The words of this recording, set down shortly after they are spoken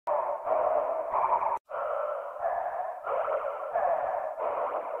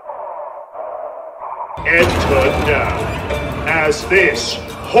Enter now, as this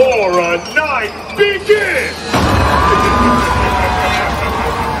horror night begins!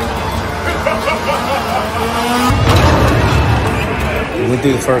 We went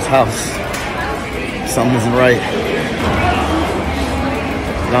through the first house. Something isn't right.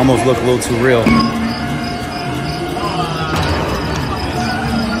 It almost looked a little too real.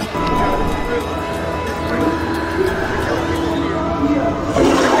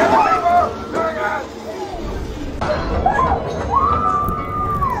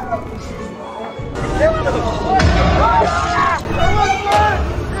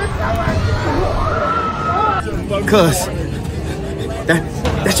 Cuz,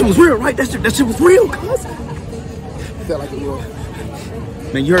 that shit was real, right? That shit was real, cuz. Felt like it was.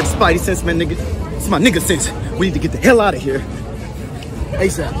 Man, you heard Spidey sense, man, nigga. It's my nigga sense. We need to get the hell out of here.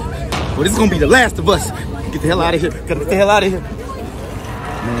 ASAP. Well, this is gonna be the last of us. Get the hell out of here. Gotta get the hell out of here. Man,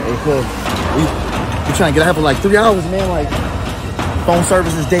 hey, cuz, we trying to get out for like 3 hours, man. Like, phone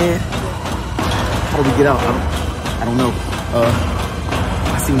service is dead. How do we get out? I don't know.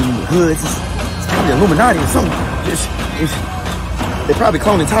 I seen hoods. It's probably Illuminati or something. They're probably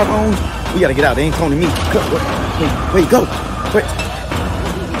cloning Tyrone. We gotta get out. They ain't cloning me. Wait, go. Wait.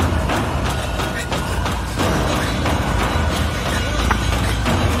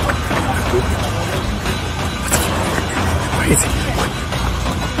 Where is it?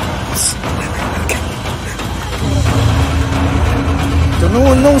 Don't no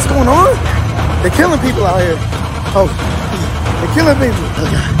one know what's going on? They're killing people out here. Oh, they're killing people. Oh,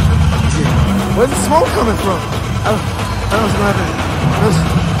 God. Where's the smoke coming from? I don't know what's happening.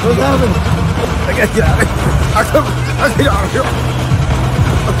 What's happening? I gotta get out of here. I gotta get out of here.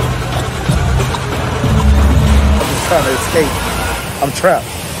 I'm just trying to escape. I'm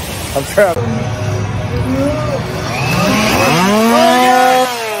trapped.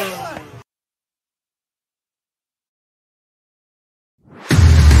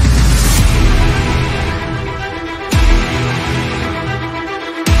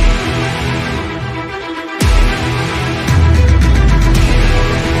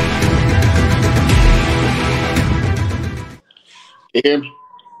 You hear me?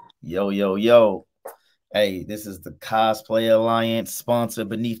 Yo. Hey, this is the Cosplay Alliance, sponsored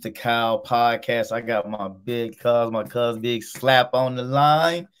Beneath the Cowl podcast. I got my cuz Big Slap on the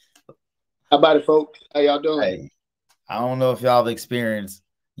line. How about it, folks? How y'all doing? Hey, I don't know if y'all have experienced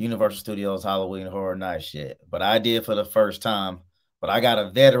Universal Studios Halloween Horror Nights yet, but I did for the first time. But I got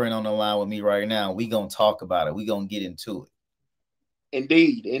a veteran on the line with me right now. We gonna talk about it. We gonna get into it.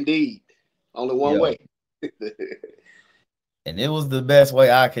 Indeed. Only one way. And it was the best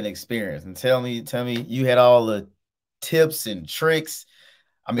way I can experience. And tell me, you had all the tips and tricks.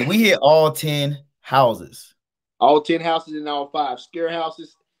 I mean, we hit all 10 houses. All 10 houses and all 5 scare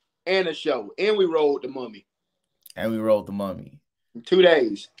houses and a show. And we rolled the mummy. And we rolled the mummy. In 2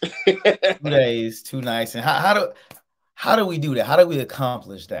 days. 2 days, 2 nights. And how do we do that? How do we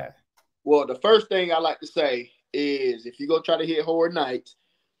accomplish that? Well, the first thing I like to say is if you go try to hit horror nights,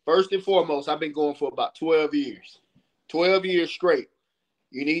 first and foremost, I've been going for about 12 years. 12 years straight.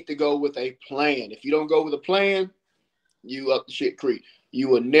 You need to go with a plan. If you don't go with a plan, you up the shit creek. You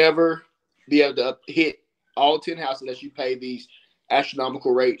will never be able to hit all 10 houses unless you pay these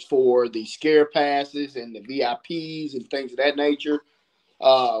astronomical rates for the scare passes and the VIPs and things of that nature.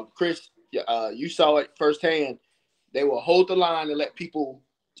 Chris, you saw it firsthand. They will hold the line and let people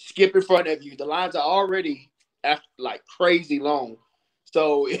skip in front of you. The lines are already like crazy long.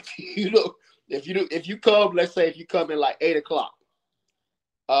 So if you come, let's say if you come in like 8 o'clock,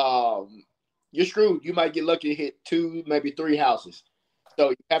 you're screwed. You might get lucky to hit 2, maybe 3 houses. So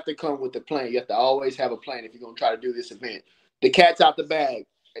you have to come with a plan. You have to always have a plan if you're going to try to do this event. The cat's out the bag.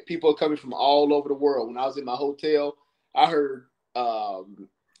 People are coming from all over the world. When I was in my hotel, I heard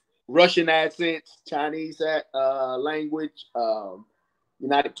Russian accents, Chinese language,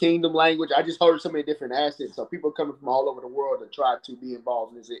 United Kingdom language. I just heard so many different accents. So people are coming from all over the world to try to be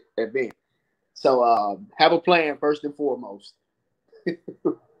involved in this event. So have a plan first and foremost.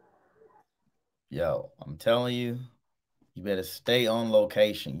 Yo, I'm telling you, you better stay on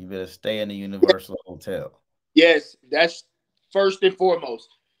location. You better stay in the Universal Hotel. Yes, that's first and foremost.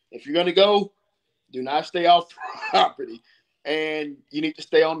 If you're going to go, do not stay off property. And you need to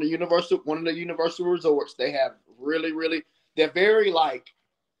stay on one of the Universal resorts. They have really, they're very like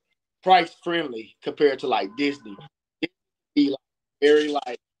price friendly compared to like Disney. Disney very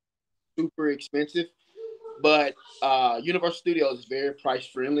like super expensive, but Universal Studios is very price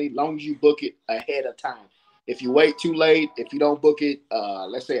friendly as long as you book it ahead of time. If you wait too late, if you don't book it,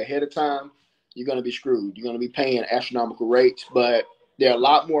 let's say ahead of time, you're going to be screwed. You're going to be paying astronomical rates, but They're a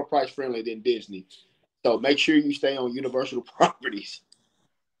lot more price friendly than Disney. So make sure you stay on Universal properties.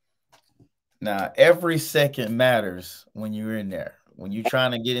 Now, every second matters when you're in there, when you're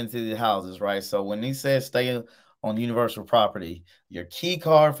trying to get into the houses, right? So when he says stay on Universal property, your key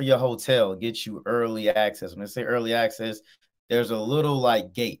card for your hotel gets you early access. When they say early access, there's a little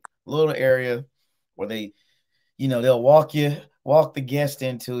like gate, little area where they, they'll walk the guest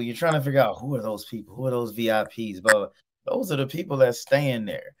into. You're trying to figure out who are those people, who are those VIPs, but those are the people that stay in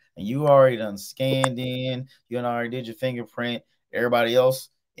there. And you already done scanned in, you already did your fingerprint. Everybody else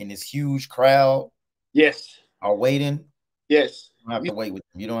in this huge crowd, yes, are waiting. Yes, You don't have to wait with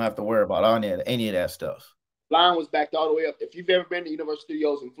them. You don't have to worry about any of that stuff. Line was backed all the way up. If you've ever been to Universal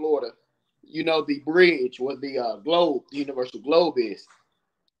Studios in Florida, you know the bridge where the globe, the Universal Globe is.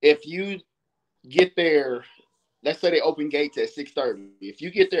 If you get there, let's say they open gates at 6:30. If you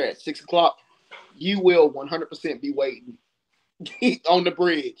get there at 6 o'clock, you will 100% be waiting on the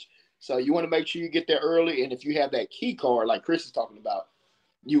bridge. So you want to make sure you get there early. And if you have that key card, like Chris is talking about,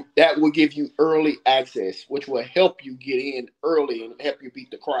 that will give you early access, which will help you get in early and help you beat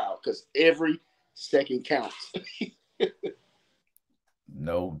the crowd because every second counts.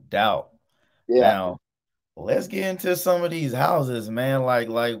 No doubt. Yeah. Now, let's get into some of these houses, man. Like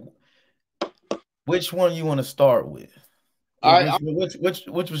which one you want to start with?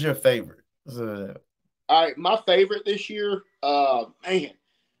 Which was your favorite? All right, my favorite this year, man,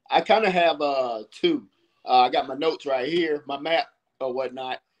 I kind of have two. I got my notes right here, my map or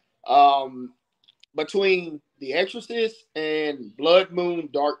whatnot. Between The Exorcist and Blood Moon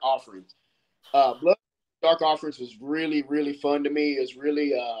Dark Offerings. Blood Dark Offerings was really, really fun to me. It's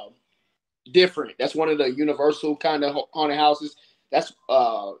really different. That's one of the universal kind of haunted houses. That's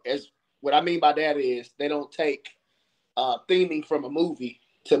as what I mean by that is they don't take theming from a movie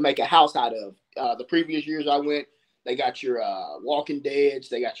to make a house out of. The previous years I went, they got your Walking Deads,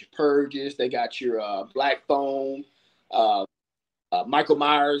 they got your Purges, they got your Black Phone, Michael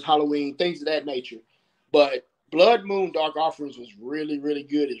Myers, Halloween, things of that nature. But Blood Moon Dark Offerings was really, really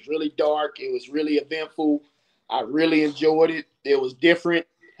good. It's really dark. It was really eventful. I really enjoyed it. It was different.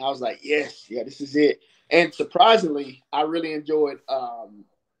 I was like, yes, yeah, this is it. And surprisingly, I really enjoyed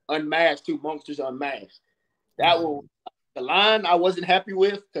Unmasked too, Monsters Unmasked. That was the line I wasn't happy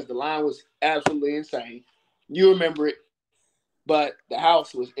with because the line was absolutely insane. You remember it, but the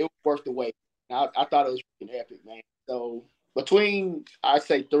house was worth the wait. I thought it was freaking epic, man. So between I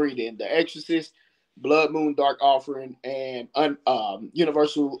say three, then The Exorcist, Blood Moon Dark Offering, and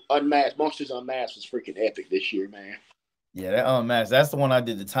Universal Unmasked, Monsters Unmasked was freaking epic this year, man. Yeah, that Unmasked, that's the one I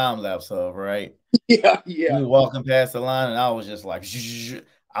did the time lapse of, right? Yeah. You were walking past the line, and I was just like,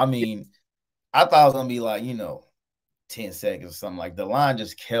 I mean, I thought it was gonna be like 10 seconds or something. Like the line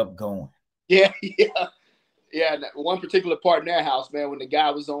just kept going. Yeah. One particular part in that house, man, when the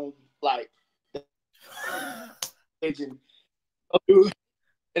guy was on like engine.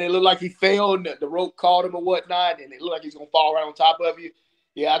 And it looked like he fell and the rope caught him or whatnot, and it looked like he's gonna fall right on top of you.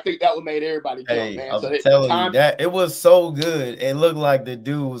 Yeah, I think that would made everybody jump, man. I'm telling you that it was so good. It looked like the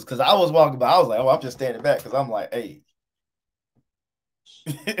dude was because I was walking by, I was like, oh, I'm just standing back because I'm like, hey.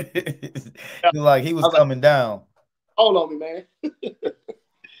 Like he was coming down. Hold on me, man.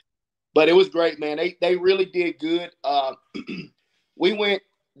 But it was great, man. They really did good.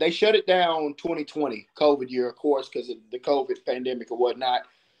 They shut it down 2020, COVID year, of course, because of the COVID pandemic or whatnot.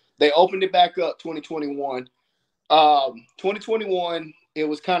 They opened it back up 2021. 2021, it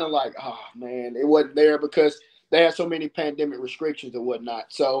was kind of like, oh man, it wasn't there because they had so many pandemic restrictions and whatnot.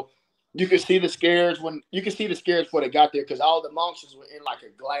 So you could see the scares before they got there because all the monsters were in like a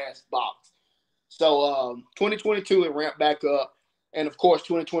glass box. So 2022 it ramped back up, and of course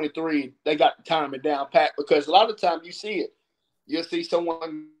 2023 they got the timing down pat because a lot of the time you see it. You'll see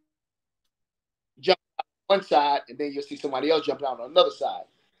someone jump out on one side, and then you'll see somebody else jumping out on another side.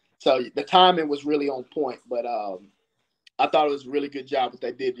 So the timing was really on point. But I thought it was a really good job what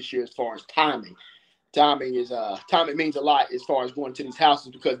they did this year as far as timing. Timing means a lot as far as going to these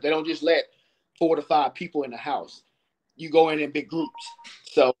houses because they don't just let 4 to 5 people in the house. You go in big groups.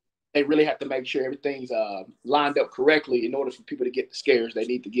 So they really have to make sure everything's lined up correctly in order for people to get the scares they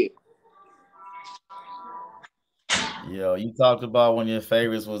need to get. Yo, you talked about one of your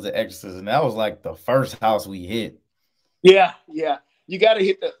favorites was The Exorcist, and that was like the first house we hit. Yeah. You got to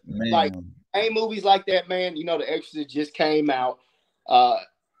hit ain't movies like that, man. You know, The Exorcist just came out,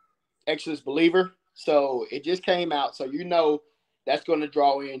 Exorcist Believer. So it just came out. So that's going to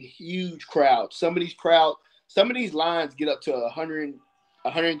draw in huge crowds. Some of these lines get up to 100,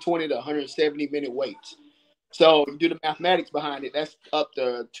 120 to 170 minute waits. So you do the mathematics behind it. That's up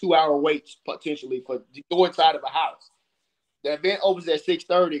to 2-hour waits potentially for to go inside of a house. The event opens at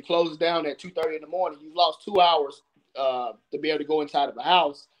 6:30, closes down at 2:30 in the morning. You've lost 2 hours to be able to go inside of a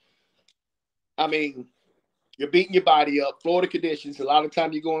house. I mean, you're beating your body up. Florida conditions. A lot of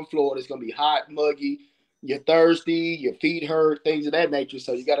time you go in Florida, it's gonna be hot, muggy. You're thirsty. Your feet hurt, things of that nature.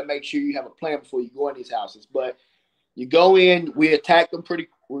 So you got to make sure you have a plan before you go in these houses. But you go in. We attacked them pretty.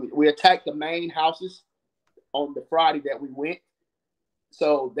 We attacked the main houses on the Friday that we went.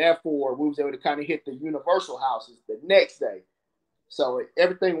 So therefore, we was able to kind of hit the universal houses the next day. So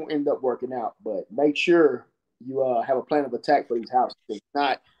everything will end up working out. But make sure you have a plan of attack for these houses. If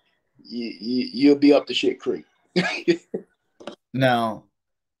not, you'll be up the shit creek. Now,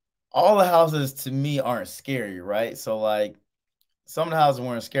 all the houses to me aren't scary, right? So like some of the houses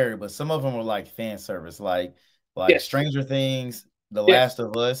weren't scary, but some of them were like fan service, like Yes. Stranger Things, The Yes. Last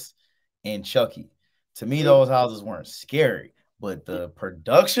of Us, and Chucky. To me, those houses weren't scary, but the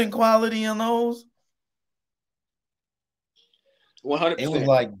production quality in those, 100%. it was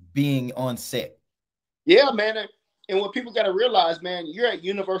like being on set. Yeah, man. And what people got to realize, man, you're at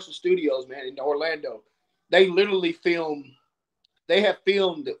Universal Studios, man, in Orlando. They literally have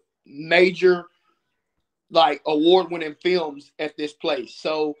filmed major, like, award-winning films at this place.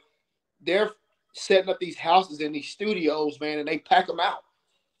 So they're setting up these houses in these studios, man, and they pack them out.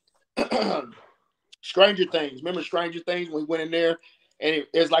 Stranger Things. Remember Stranger Things when we went in there and it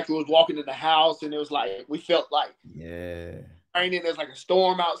was like it was walking in the house and it was like we felt like raining. There's like a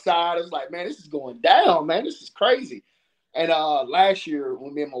storm outside. It was like, man, this is going down, man. This is crazy. And last year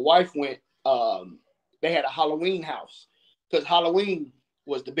when me and my wife went, they had a Halloween house because Halloween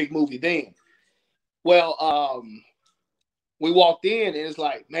was the big movie then. Well, we walked in and it's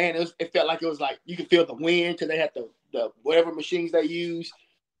like, man, it felt like it was like you could feel the wind because they had the whatever machines they use.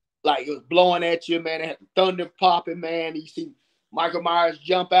 Like it was blowing at you, man. They had the thunder popping, man. You see Michael Myers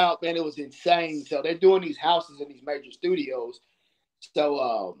jump out, man. It was insane. So they're doing these houses in these major studios.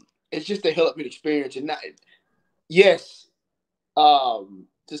 So it's just a hell of an experience. And yes, to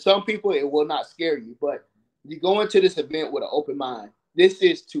some people it will not scare you, but you go into this event with an open mind. This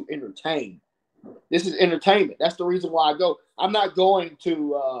is to entertain. This is entertainment. That's the reason why I go. I'm not going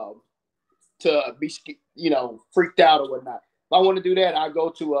to be, freaked out or whatnot. If I want to do that, I go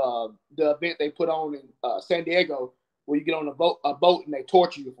to the event they put on in San Diego, where you get on a boat and they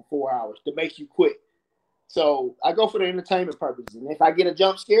torture you for 4 hours to make you quit. So I go for the entertainment purposes, and if I get a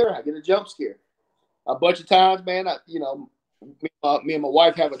jump scare, I get a jump scare. A bunch of times, man, me and my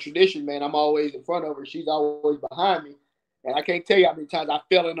wife have a tradition, man. I'm always in front of her; she's always behind me, and I can't tell you how many times I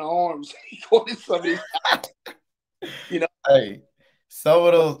fell in her arms going to some of these. Hey. Some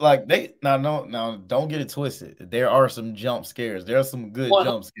of those, like don't get it twisted. There are some jump scares. There are some good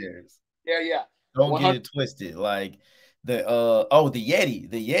jump scares. Yeah. Don't get it twisted. Like the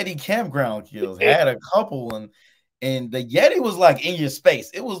Yeti campground kills had a couple, and the Yeti was like in your space.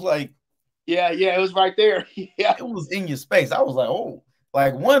 It was like, yeah, it was right there. Yeah, it was in your space. I was like, oh,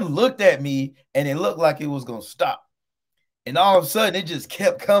 like one looked at me and it looked like it was gonna stop, and all of a sudden it just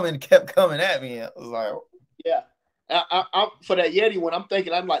kept coming at me. I was like, yeah. I for that Yeti one, I'm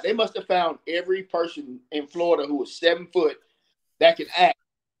like, they must have found every person in Florida who was 7 foot that can act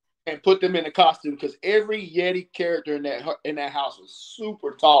and put them in a costume because every Yeti character in that house was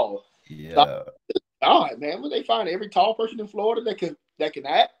super tall. Yeah. So, all right, man. Would they find every tall person in Florida that can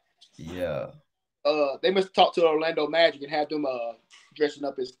act? Yeah. They must talk to Orlando Magic and have them dressing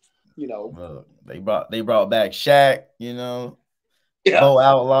up as They brought back Shaq, Bo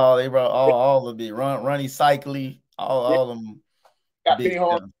Outlaw. They brought all of it. Ronnie Cycli. All of them. Got Penny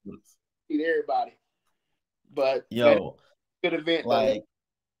Hard. Everybody. But yo, man, good event. Like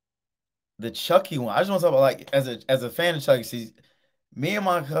the Chucky one. I just want to talk about, like, as a fan of Chucky. See, me and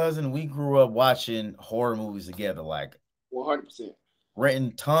my cousin, we grew up watching horror movies together. Like 100%.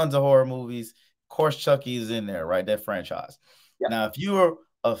 Renting tons of horror movies. Of course, Chucky is in there, right? That franchise. Yep. Now, if you're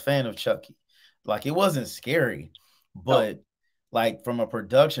a fan of Chucky, like, it wasn't scary, but like from a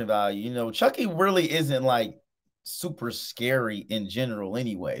production value, Chucky really isn't like super scary in general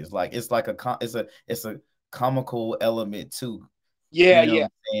anyways. Like it's a comical element too.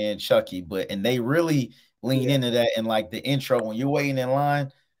 And Chucky, and they really lean into that. And like the intro when you're waiting in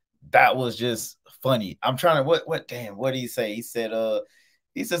line, that was just funny. I'm trying to what did he say? He said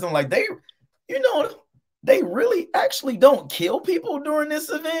something like they really actually don't kill people during this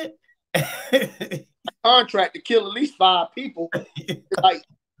event. Contract to kill at least 5 people. like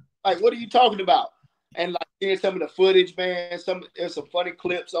what are you talking about? And like seeing some of the footage, man, there's some funny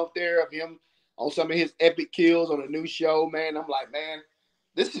clips out there of him on some of his epic kills on a new show, man. I'm like, man,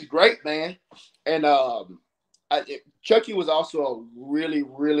 this is great, man. And Chucky was also a really,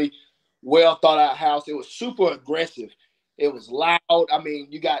 really well thought out house. It was super aggressive. It was loud. I mean,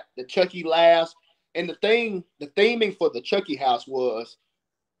 you got the Chucky laughs. And the theming for the Chucky house was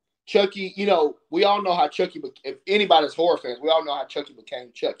Chucky. You know, we all know how Chucky. If anybody's horror fans, we all know how Chucky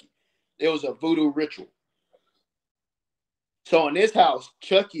became Chucky. It was a voodoo ritual. So in this house,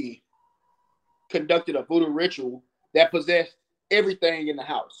 Chucky conducted a voodoo ritual that possessed everything in the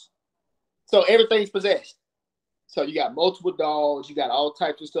house. So everything's possessed. So you got multiple dolls, you got all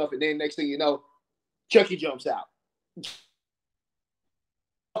types of stuff, and then next thing you know, Chucky jumps out.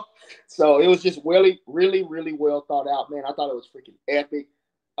 So it was just really, really, really well thought out, man. I thought it was freaking epic.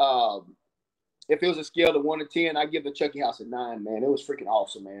 If it was a scale of 1 to 10, I'd give the Chucky house a 9, man. It was freaking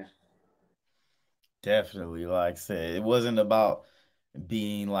awesome, man. Definitely, like I said, it wasn't about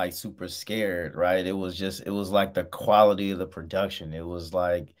being like super scared, right? It was like the quality of the production. It was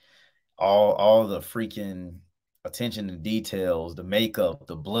like all the freaking attention to details, the makeup,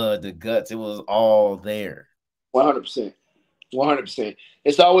 the blood, the guts. It was all there. 100%. 100%.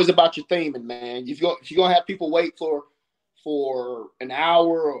 It's always about your theming, man. If you're gonna have people wait for an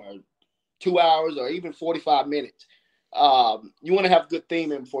hour or 2 hours or even 45 minutes, you want to have good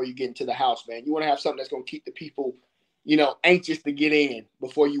theming before you get into the house, man. You want to have something that's gonna keep the people, anxious to get in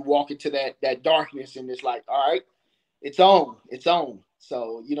before you walk into that darkness, and it's like, all right, it's on.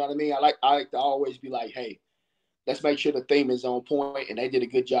 So you know what I mean? I like to always be like, hey, let's make sure the theme is on point, and they did a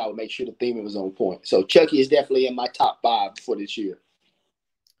good job of make sure the theme was on point. So Chucky is definitely in my top 5 for this year.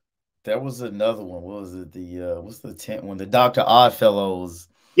 There was another one. What was it? What's the 10th one? The Dr. Oddfellows.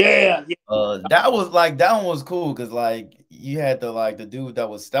 Yeah. That one was cool because like you had the dude that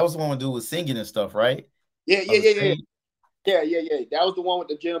was the one dude was singing and stuff, right? Yeah. That was the one with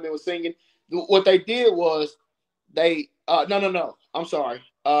the gentleman was singing. What they did was no. I'm sorry.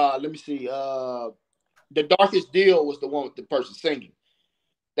 Let me see. The Darkest Deal was the one with the person singing.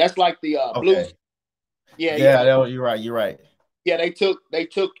 That's like the blues. Yeah. You're right. Yeah, they took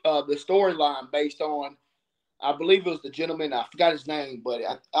the storyline based on, I believe it was the gentleman. I forgot his name, but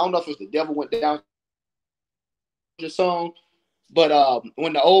I don't know if it was The Devil Went Down song. But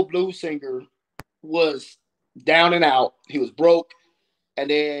when the old blues singer was down and out, he was broke, and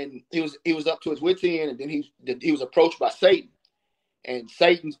then he was up to his wits' end, and then he was approached by Satan, and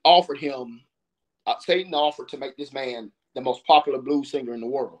Satan offered to make this man the most popular blues singer in the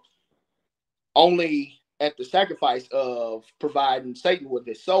world, only at the sacrifice of providing Satan with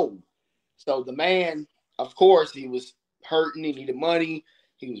his soul. So the man, of course, he was hurting. He needed money.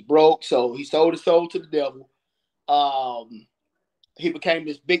 He was broke. So he sold his soul to the devil. He became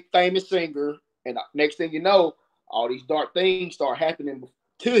this big famous singer. And next thing you know, all these dark things start happening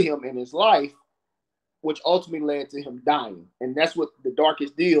to him in his life, which ultimately led to him dying. And that's what The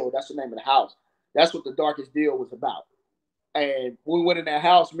Darkest Deal, that's the name of the house. That's what The Darkest Deal was about. And when we went in that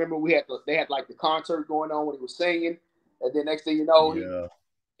house, remember they had like the concert going on when he was singing, and then next thing you know,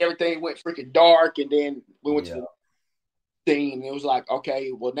 everything went freaking dark, and then we went to the scene, and it was like,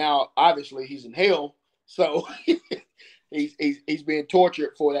 okay, well now obviously he's in hell, so he's being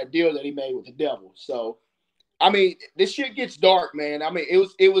tortured for that deal that he made with the devil. So, I mean, this shit gets dark, man. I mean,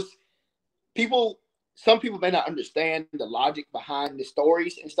 it was people. Some people may not understand the logic behind the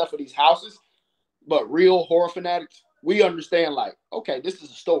stories and stuff of these houses, but real horror fanatics, we understand, like, okay, this is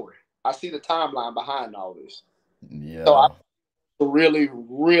a story. I see the timeline behind all this. Yeah. So I really,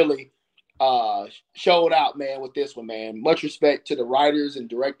 really showed out, man, with this one, man. Much respect to the writers and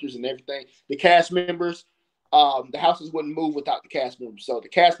directors and everything. The cast members, the houses wouldn't move without the cast members. So the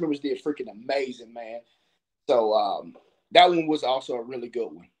cast members did freaking amazing, man. So that one was also a really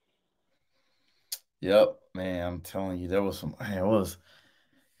good one. Yep, man, I'm telling you, there was some, man, it was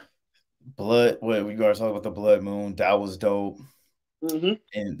blood. Wait, we gotta talk about the blood moon. That was dope. Mm-hmm.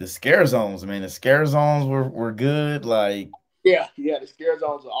 And the scare zones, man. The scare zones were good. Like, yeah, the scare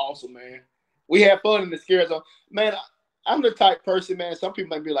zones are awesome, man. We had fun in the scare zone, man. I'm the type person, man. Some people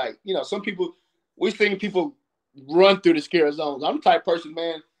might be like, some people, we seen people run through the scare zones. I'm the type person,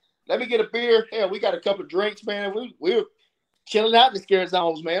 man. Let me get a beer. Hell, we got a couple of drinks, man. We're chilling out in the scare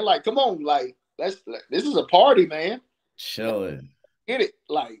zones, man. Like, come on, like, this is a party, man. Chilling. Get it,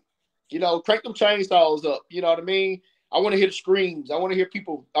 like, crank them chainsaws up. You know what I mean? I want to hear the screams. I want to hear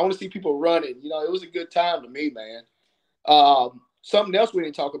people. I want to see people running. It was a good time to me, man. Something else we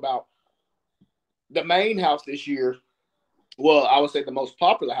didn't talk about. The main house this year, well, I would say the most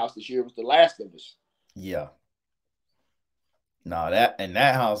popular house this year was The Last of Us. Yeah. No,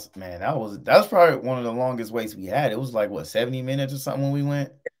 that house, man, that was probably one of the longest waits we had. It was like, what, 70 minutes or something when we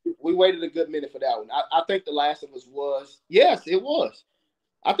went? We waited a good minute for that one. I think The Last of Us was, yes, it was.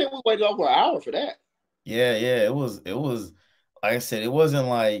 I think we waited over an hour for that. Yeah, it was like I said, it wasn't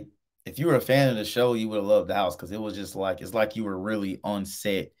like if you were a fan of the show, you would have loved the house because it was just like it's like you were really on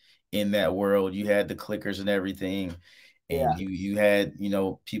set in that world. You had the clickers and everything, Yeah. and you had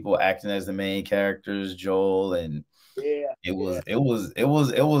people acting as the main characters, Joel, and Yeah. it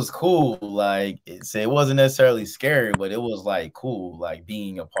was cool. Like it wasn't necessarily scary, but it was like cool, like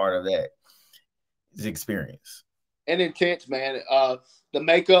being a part of that experience. And intense, man. The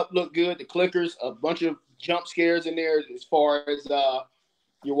makeup looked good. The clickers, a bunch of jump scares in there. As far as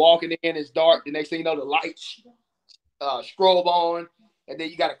you're walking in, it's dark. The next thing you know, the lights strobe on, and then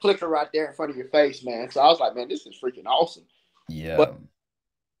you got a clicker right there in front of your face, man. So I was like, man, this is freaking awesome. Yeah. But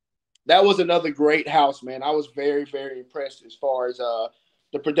that was another great house, man. I was very, very impressed as far as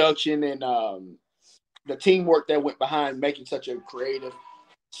the production and the teamwork that went behind making such a creative,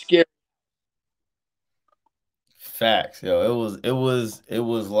 scary. Facts, yo. It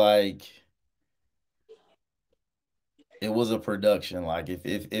was like it was a production. Like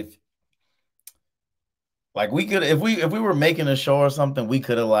if like we could if we were making a show or something, we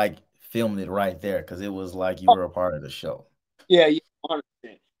could have like filmed it right there because it was like you were a part of the show. Yeah, 100%.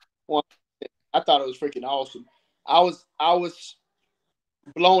 100%. I thought it was freaking awesome. I was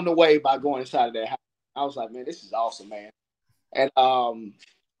blown away by going inside of that house. I was like, man, this is awesome, man. And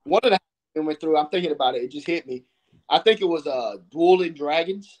one of the houses we went through, I'm thinking about it. It just hit me. I think it was Dueling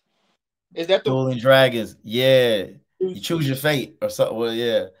Dragons. Is that the Dueling Dragons? Yeah, you choose your fate or something. Well,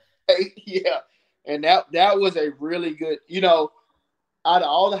 yeah, yeah. And that was a really good. Out of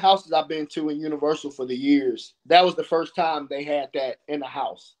all the houses I've been to in Universal for the years, that was the first time they had that in the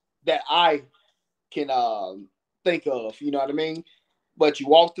house that I can think of. You know what I mean? But you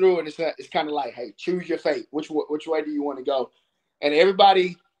walk through and it's kind of like, hey, choose your fate. Which way do you want to go? And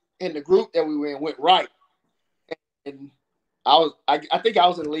everybody in the group that we were in went right. And I think I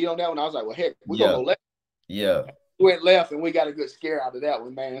was in the lead on that one. I was like, well, heck, we're gonna go left. Yeah. We went left and we got a good scare out of that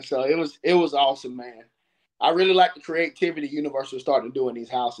one, man. So it was awesome, man. I really like the creativity Universal starting to do in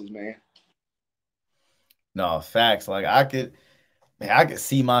these houses, man. No, facts. Like I could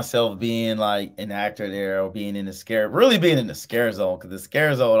see myself being like an actor there or being in the scare, really being in the scare zone. Because the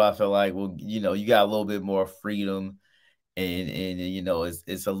scare zone, I feel like, well, you got a little bit more freedom, and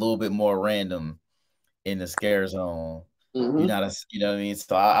it's a little bit more random in the scare zone. Mm-hmm. You're not you know what I mean.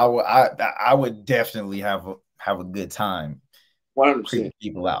 So I would definitely have a good time. 100%. Creeping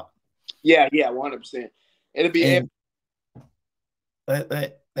people out. Yeah, 100%. It'll be.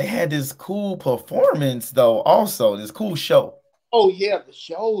 They had this cool performance though. Also, this cool show. Oh yeah, the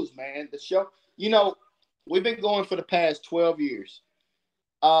shows, man. The show. We've been going for the past 12 years.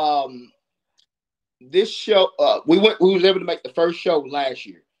 This show, we was able to make the first show last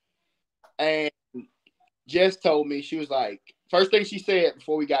year, and Jess told me, she was like, first thing she said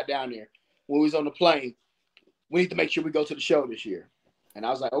before we got down there when we was on the plane, we need to make sure we go to the show this year. And I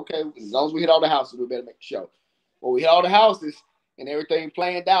was like, okay, as long as we hit all the houses, we better make the show. Well, we hit all the houses and everything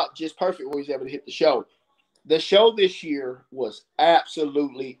planned out just perfect when we was able to hit the show. The show this year was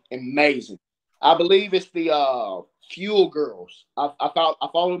absolutely amazing. I believe it's the Fuel Girls. I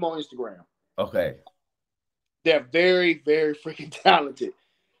follow them on Instagram. Okay. They're very, very freaking talented.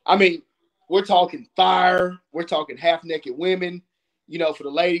 I mean, we're talking fire. We're talking half-naked women. For the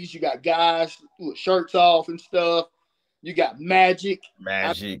ladies, you got guys with shirts off and stuff. You got magic.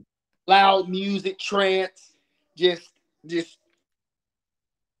 Loud music, trance, just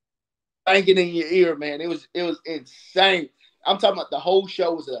banging in your ear, man. It was insane. I'm talking about the whole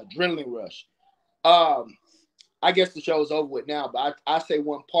show was an adrenaline rush. I guess the show is over with now, but I say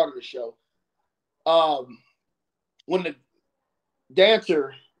one part of the show. When the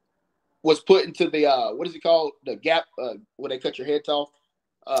dancer was put into the what is it called? The gap where they cut your heads off.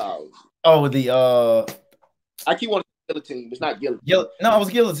 I keep wanting to say guillotine, but it's not guillotine. No, it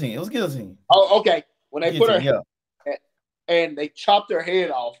was guillotine. It was guillotine. Oh, okay. When they guillotine, put her and they chopped her head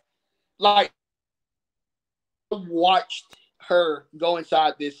off, like I watched her go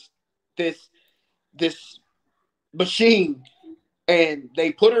inside this machine, and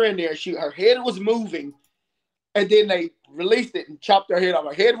they put her in there. Her head was moving, and then they released it and chopped her head off.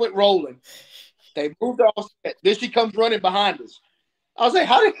 Her head went rolling. They moved her off set. Then she comes running behind us. I was like,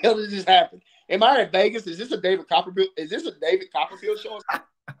 how the hell did this happen? Am I in Vegas? Is this a David Copperfield? Is this a David Copperfield show?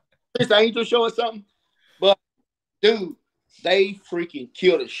 This Angel show or something? But dude, they freaking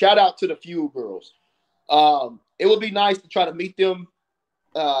killed it. Shout out to the Fuel Girls. It would be nice to try to meet them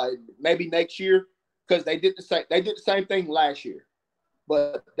maybe next year because they did the same thing last year.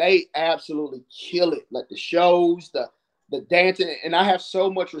 But they absolutely kill it. Like the shows, the dancing, and I have so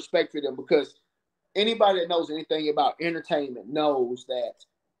much respect for them because anybody that knows anything about entertainment knows that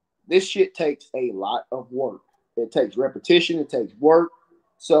this shit takes a lot of work. It takes repetition. It takes work.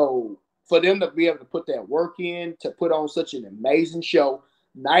 So for them to be able to put that work in, to put on such an amazing show,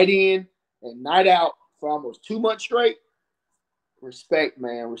 night in and night out for almost 2 months straight, respect,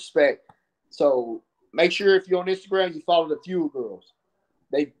 man, respect. So make sure if you're on Instagram, you follow the Fuel Girls.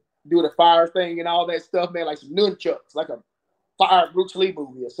 They do the fire thing and all that stuff, man, like some nunchucks, like a fire Bruce Lee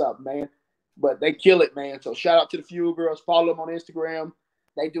movie or something, man. But they kill it, man. So shout out to the Fuel Girls. Follow them on Instagram.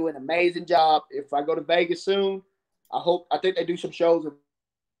 They do an amazing job. If I go to Vegas soon, I think they do some shows.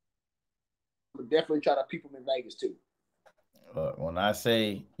 But definitely try to peep them in Vegas too. When I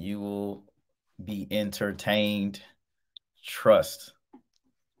say you will be entertained, trust.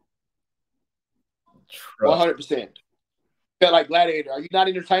 100%. Felt like Gladiator. Are you not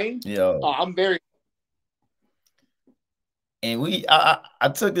entertained? Yeah. I'm very. And I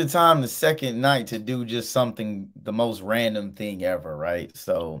took the time the second night to do just something, the most random thing ever, right?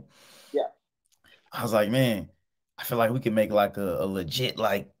 So yeah, I was like, man, I feel like we could make like a legit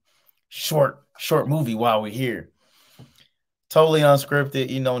like short movie while we're here. Totally unscripted,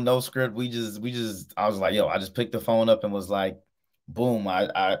 no script. We just I was like, yo, I just picked the phone up and was like, boom.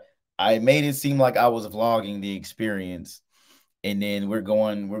 I made it seem like I was vlogging the experience. And then we're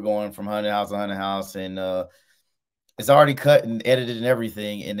going from haunted house to haunted house, and it's already cut and edited and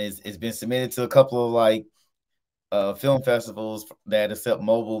everything, and it's been submitted to a couple of like film festivals that accept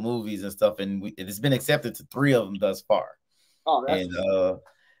mobile movies and stuff, and it's been accepted to 3 of them thus far. Oh, that's and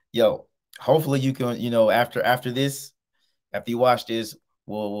yo, hopefully you can, after this, after you watch this,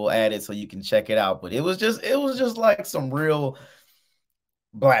 we'll add it so you can check it out. But it was just like some real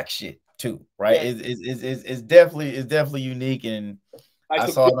black shit too, right? Yeah. It's definitely unique, and like I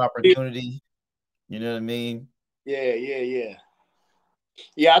saw an opportunity. You know what I mean? Yeah.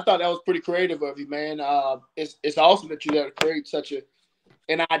 I thought that was pretty creative of you, man. It's awesome that you got to create such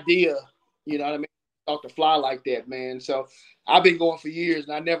an idea. You know what I mean? Off the fly like that, man. So I've been going for years,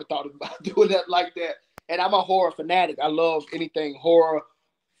 and I never thought about doing that like that. And I'm a horror fanatic. I love anything horror,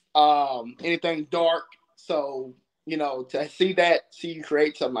 anything dark. So to see you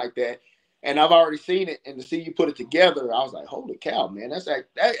create something like that, and I've already seen it, and to see you put it together, I was like, holy cow, man,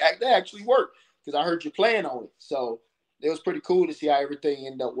 that actually worked, because I heard you playing on it. So it was pretty cool to see how everything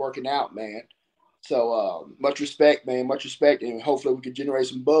ended up working out, man. So much respect, man, much respect, and hopefully we can generate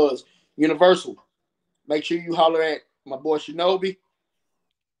some buzz. Universal, make sure you holler at my boy Shinobi.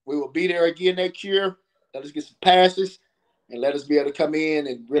 We will be there again next year. Let us get some passes, and let us be able to come in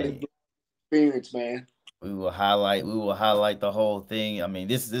and really experience, man. We will highlight the whole thing. I mean,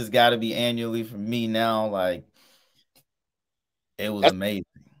 this got to be annually for me now. Like, it was amazing.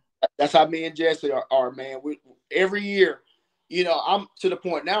 That's how me and Jesse are, man. We every year, I'm to the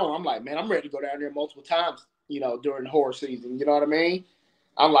point now where I'm like, man, I'm ready to go down there multiple times, during the horror season. You know what I mean?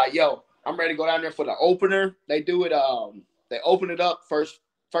 I'm like, yo, I'm ready to go down there for the opener. They do it. They open it up first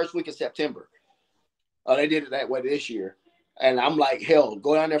week of September. They did it that way this year. And I'm like, hell,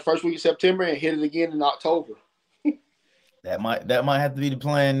 go down there first week of September and hit it again in October. That might have to be the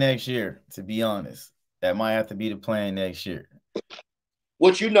plan next year, to be honest. That might have to be the plan next year.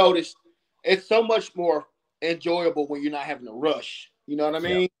 What you notice, it's so much more enjoyable when you're not having to rush. You know what I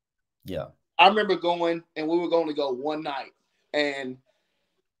mean? Yeah. I remember going, and we were going to go one night. And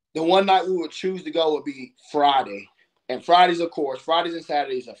the one night we would choose to go would be Friday. And Fridays and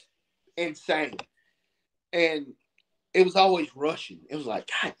Saturdays are insane. And it was always rushing. It was like,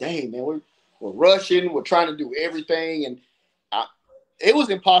 God dang, man, we're rushing. We're trying to do everything. And it was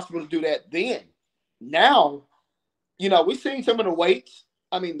impossible to do that then. Now, we've seen some of the waits.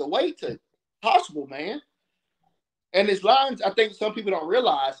 I mean, the waits are possible, man. And these lines, I think some people don't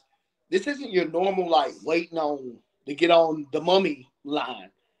realize, this isn't your normal, like, waiting on to get on the Mummy line.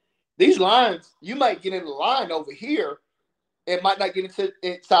 These lines, you might get in the line over here and might not get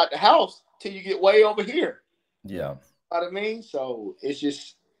inside the house till you get way over here. Yeah. You know what I mean? So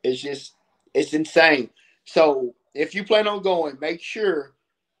it's insane. So if you plan on going, make sure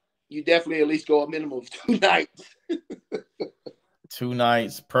you definitely at least go a minimum of 2 nights. 2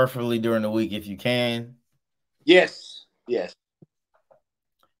 nights, preferably during the week if you can. Yes.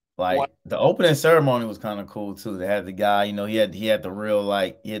 Like, the opening ceremony was kind of cool too. They had the guy, he had the real,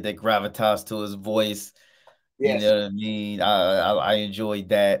 like, he had that gravitas to his voice. Yes. You know what I mean? I enjoyed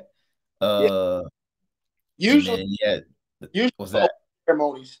that. Usually what's that?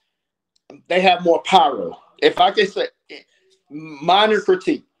 Ceremonies, they have more pyro. If I can say, minor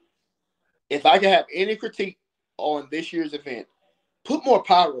critique, if I can have any critique on this year's event, put more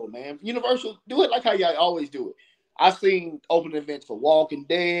pyro, man. Universal, do it like how y'all always do it. I've seen open events for Walking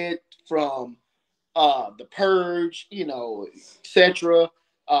Dead, from The Purge, etc.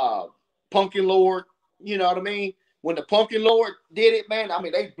 Pumpkin Lord, you know what I mean? when the Pumpkin Lord did it, man, I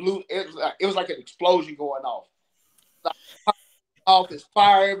mean, they blew. It was like an explosion going off. Like, off, there's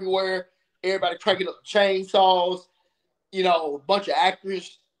fire everywhere. Everybody cranking up chainsaws. You know, a bunch of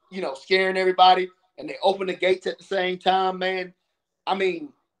actors, you know, scaring everybody, and they open the gates at the same time, man. I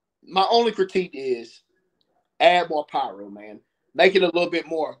mean, my only critique is add more pyro, man. Make it a little bit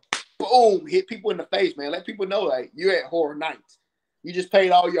more boom, hit people in the face, man. Let people know like you're at Horror Nights. You just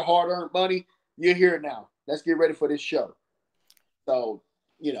paid all your hard-earned money. You're here now. Let's get ready for this show. So,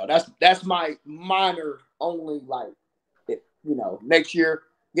 you know, that's my minor only like, you know, next year,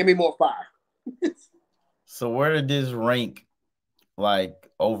 give me more fire. So where did this rank like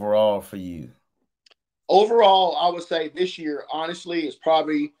overall for you? Overall, I would say this year, honestly, is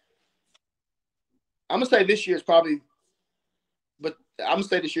probably, I'm going to say this year is probably, but I'm going to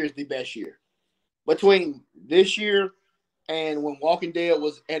say this year is the best year. Between this year and when Walking Dead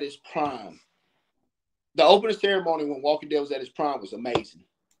was at its prime, the opening ceremony when Walking Dead was at its prime was amazing.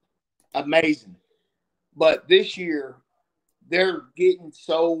 Amazing. But this year, they're getting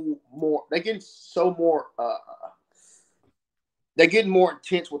more intense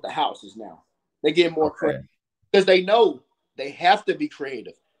with the houses now. They're getting more creative because they know they have to be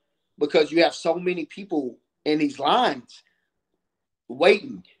creative because you have so many people in these lines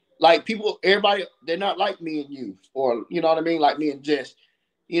waiting. Like people, everybody, they're not like me and you, or you know what I mean, like me and Jess.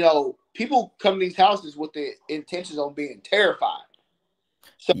 You know, people come to these houses with the intentions on being terrified.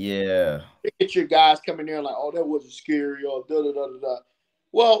 So yeah, get your guys coming there like, oh, that wasn't scary, or da da da da da.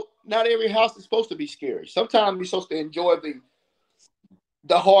 Well, not every house is supposed to be scary. Sometimes you're supposed to enjoy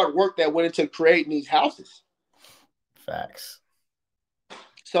the hard work that went into creating these houses. Facts.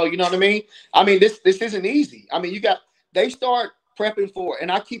 So you know what I mean? I mean, this isn't easy. I mean, they start prepping for,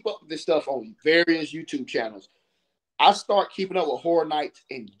 and I keep up with this stuff on various YouTube channels. I start keeping up with Horror Nights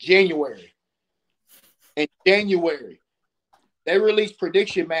in January. In January. They release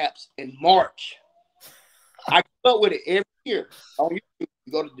prediction maps in March. I keep up with it every year on YouTube.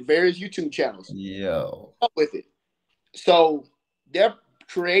 You go to the various YouTube channels. Yo. Up with it. So they're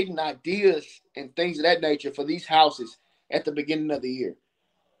creating ideas and things of that nature for these houses at the beginning of the year.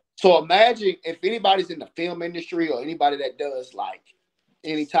 So imagine if anybody's in the film industry or anybody that does like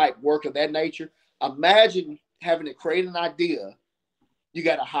any type work of that nature, imagine having to create an idea. You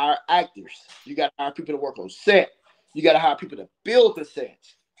got to hire actors. You got to hire people to work on set. You got to hire people to build the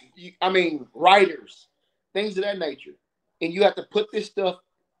sets. Writers, things of that nature. And you have to put this stuff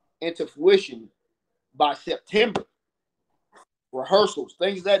into fruition by September. Rehearsals,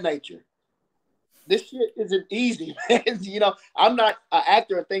 things of that nature. This shit isn't easy, man. You know, I'm not an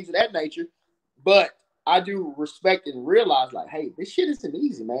actor and things of that nature, but I do respect and realize, like, hey, this shit isn't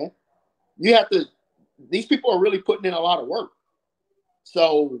easy, man. These people are really putting in a lot of work.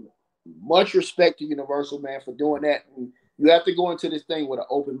 So much respect to Universal, man, for doing that. And you have to go into this thing with an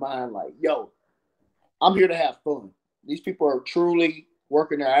open mind, like, yo, I'm here to have fun. These people are truly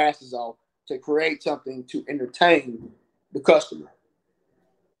working their asses off to create something to entertain the customer.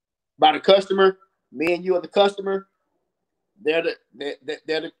 By the customer, me and you are the customer. They're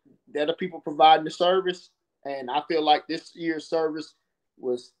the people providing the service. And I feel like this year's service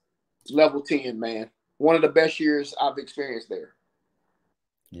was level 10, man. One of the best years I've experienced there.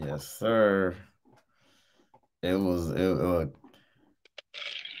 Yes, sir. It was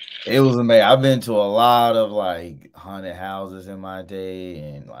amazing. I've been to a lot of like haunted houses in my day,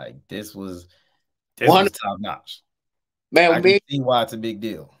 and like this was top notch. Man, I can see why it's a big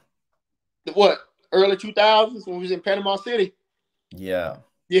deal. What, early 2000s when we was in Panama City? Yeah.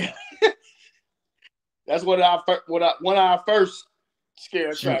 Yeah. That's one of our first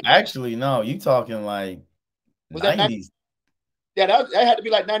scare tracks. Actually, no, you talking like was 90s. Yeah, that had to be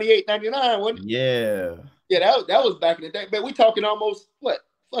like 98, 99, wasn't it? Yeah. Yeah, that was back in the day. But we talking almost, what,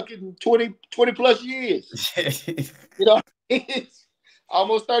 fucking 20 plus years. You know, it's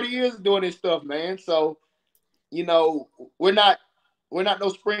almost 30 years doing this stuff, man. So, you know, we're not no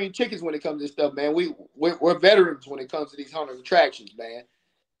spring chickens when it comes to this stuff, man. We're veterans when it comes to these haunted attractions, man.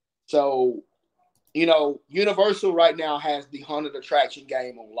 So, you know, Universal right now has the haunted attraction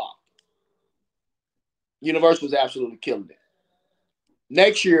game on lock. Universal's absolutely killing it.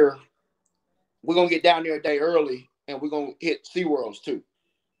 Next year, we're going to get down there a day early, and we're going to hit SeaWorlds too.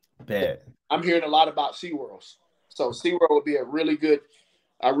 Bet. I'm hearing a lot about SeaWorlds. So SeaWorld will be a really good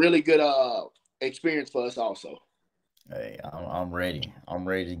experience for us also. Hey, I'm ready. I'm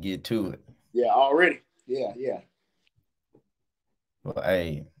ready to get to it. Yeah, already. Yeah. Well,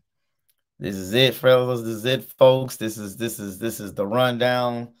 hey, this is it, fellas. This is it, folks. This is the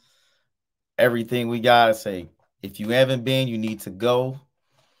rundown. Everything we gotta say. If you haven't been, you need to go.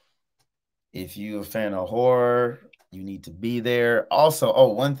 If you're a fan of horror, You need to be there. Also,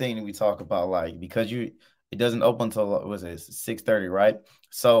 oh, one thing that we talk about, like, because it doesn't open until, was it 6:30, right?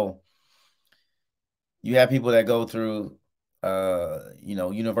 So you have people that go through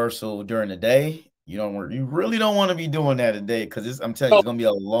Universal during the day. You really don't want to be doing that today, because I'm telling you, it's gonna be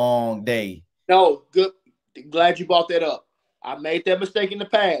a long day. No, good. Glad you brought that up. I made that mistake in the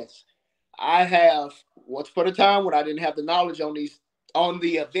past. I have once upon a time when I didn't have the knowledge on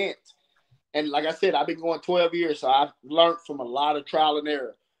the event. And like I said, I've been going 12 years, so I've learned from a lot of trial and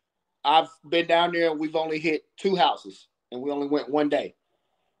error. I've been down there and we've only hit 2 houses and we only went one day.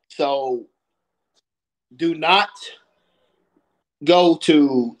 So do not go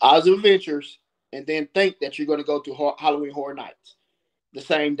to Oz of Adventures and then think that you're going to go to Halloween Horror Nights the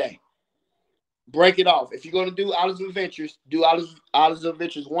same day. Break it off. If you're going to do Oz of Adventures, do Oz of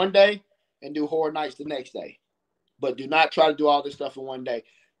Adventures one day and do Horror Nights the next day. But do not try to do all this stuff in one day.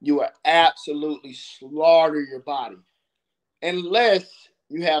 You will absolutely slaughter your body. Unless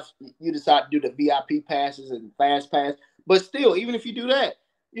you decide to do the VIP passes and fast pass. But still, even if you do that,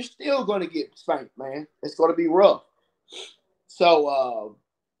 you're still going to get spanked, man. It's going to be rough. So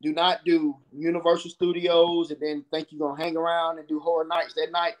do not do Universal Studios and then think you're going to hang around and do Horror Nights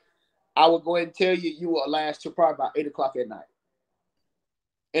that night. I will go ahead and tell you will last till probably about 8 o'clock at night.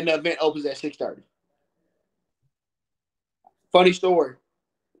 And the event opens at 6:30. Funny story.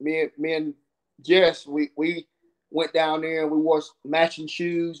 Me and Jess, we went down there and we wore matching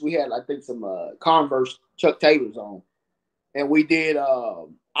shoes. We had, I think, some Converse Chuck Taylors on. And we did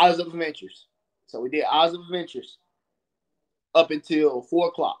Oz of Adventures. So we did Oz of Adventures up until 4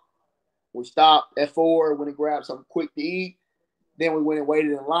 o'clock. We stopped at 4, went and grabbed something quick to eat. Then we went and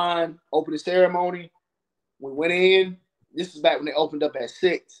waited in line, opened the ceremony. We went in. This is back when they opened up at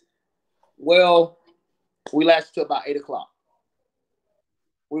 6. Well, we lasted till about 8 o'clock.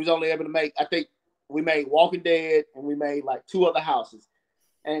 We was only able to make, I think we made Walking Dead and we made like 2 other houses.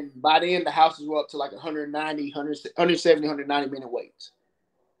 And by then, the houses were up to like 170, 190 minute waits.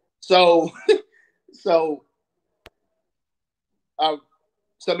 So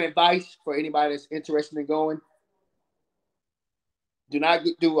some advice for anybody that's interested in going. Do not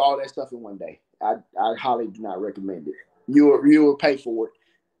do all that stuff in one day. I highly do not recommend it. You will pay for it.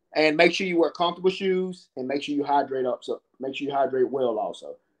 And make sure you wear comfortable shoes and make sure you hydrate up. So make sure you hydrate well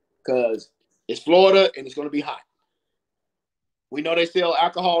also, because it's Florida and it's going to be hot. We know they sell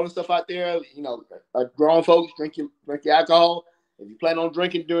alcohol and stuff out there. Grown folks drink your alcohol. If you plan on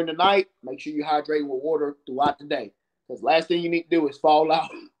drinking during the night, make sure you hydrate with water throughout the day. Because last thing you need to do is fall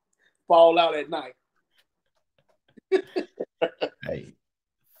out at night. Hey,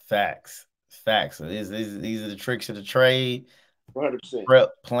 facts. So these are the tricks of the trade. 100%. Prep,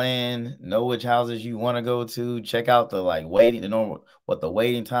 plan, know which houses you want to go to. Check out the what the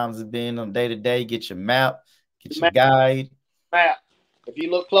waiting times have been on day to day. Get your map, get your guide. Map. If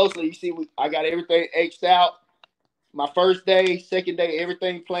you look closely, you see I got everything X'd out. My first day, second day,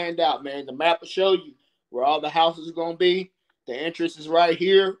 everything planned out, man. The map will show you where all the houses are going to be. The entrance is right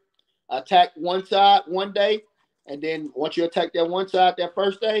here. Attack one side one day, and then once you attack that one side that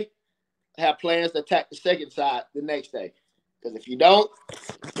first day, have plans to attack the second side the next day. Because if you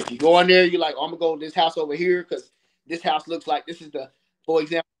go in there, you're like, I'm going to go to this house over here because this house looks like for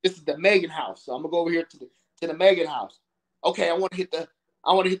example, this is the Megan house. So I'm going to go over here to the Megan house. Okay, I want to hit the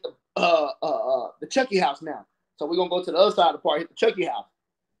Chucky house now. So we're going to go to the other side of the park, hit the Chucky house.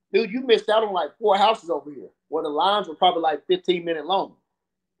 Dude, you missed out on like 4 houses over here where the lines were probably like 15-minute long.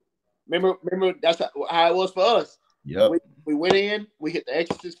 Remember that's how it was for us. Yep. We went in, we hit the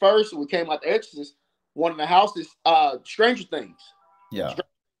Exorcist first, and we came out the Exorcist. One of the houses, Stranger Things. Yeah.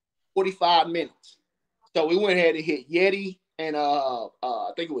 45 minutes. So we went ahead and hit Yeti and I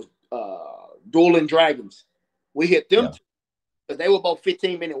think it was Dueling Dragons. We hit them because they were both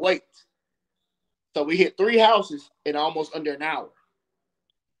 15-minute waits. So we hit 3 houses in almost under an hour.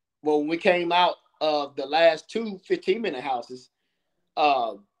 Well, when we came out of the last 2 15-minute houses,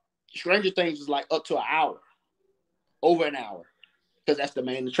 Stranger Things was like up to an hour, over an hour, because that's the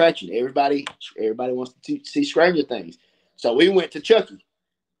main attraction. Everybody wants to see Stranger Things. So we went to Chucky.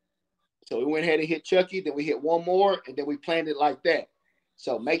 So we went ahead and hit Chucky, then we hit one more, and then we planned it like that.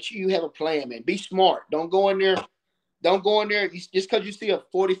 So make sure you have a plan, man. Be smart. Don't go in there just because you see a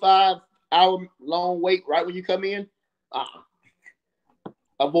 45-hour long wait right when you come in.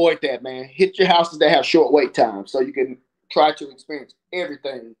 Avoid that, man. Hit your houses that have short wait time so you can try to experience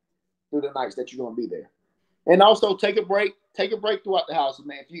everything through the nights that you're going to be there. And also take a break. Take a break throughout the houses,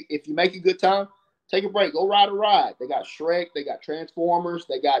 man. If you make a good time, take a break. Go ride a ride. They got Shrek. They got Transformers.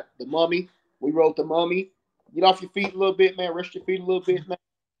 They got The Mummy. We rode The Mummy. Get off your feet a little bit, man. Rest your feet a little bit, man.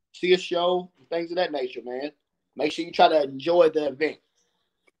 See a show, things of that nature, man. Make sure you try to enjoy the event.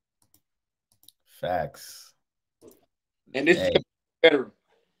 Facts. And this is veteran,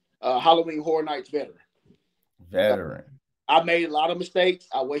 Halloween Horror Nights veteran. Veteran. I made a lot of mistakes.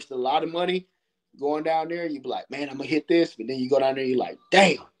 I wasted a lot of money going down there. You be like, man, I'm gonna hit this, but then you go down there, you're like,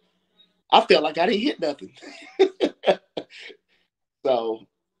 damn, I felt like I didn't hit nothing. So,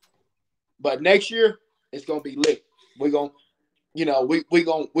 but next year it's gonna be lit. We're gonna, you know,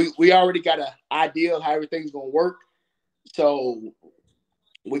 we already got an idea of how everything's gonna work. So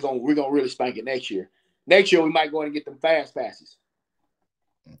we're gonna really spank it next year. Next year we might go and get them fast passes.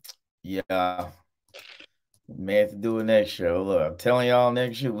 Yeah. May have to do it next year. Look, I'm telling y'all,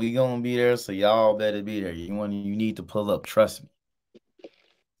 next year we gonna be there, so y'all better be there. You need to pull up. Trust me.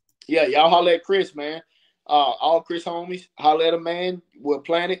 Yeah, y'all holler at Chris, man. All Chris homies, holler at him, man. We'll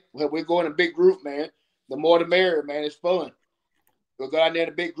plan it. We're going in a big group, man. The more the merrier, man. It's fun. We'll go out there in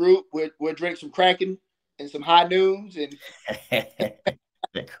a big group. We'll drink some Kraken and some high noons and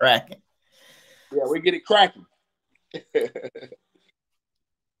the Kraken. Yeah, we get it cracking.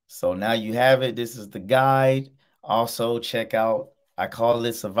 So now you have it. This is the guide. Also, check out, I call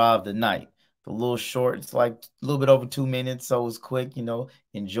it Survive the Night. It's a little short. It's like a little bit over 2 minutes, so it's quick. You know,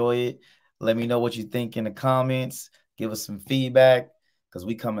 enjoy it. Let me know what you think in the comments. Give us some feedback because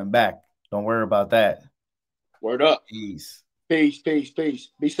we coming back. Don't worry about that. Word up. Peace. Peace, peace, peace.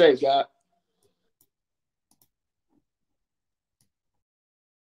 Be safe, God.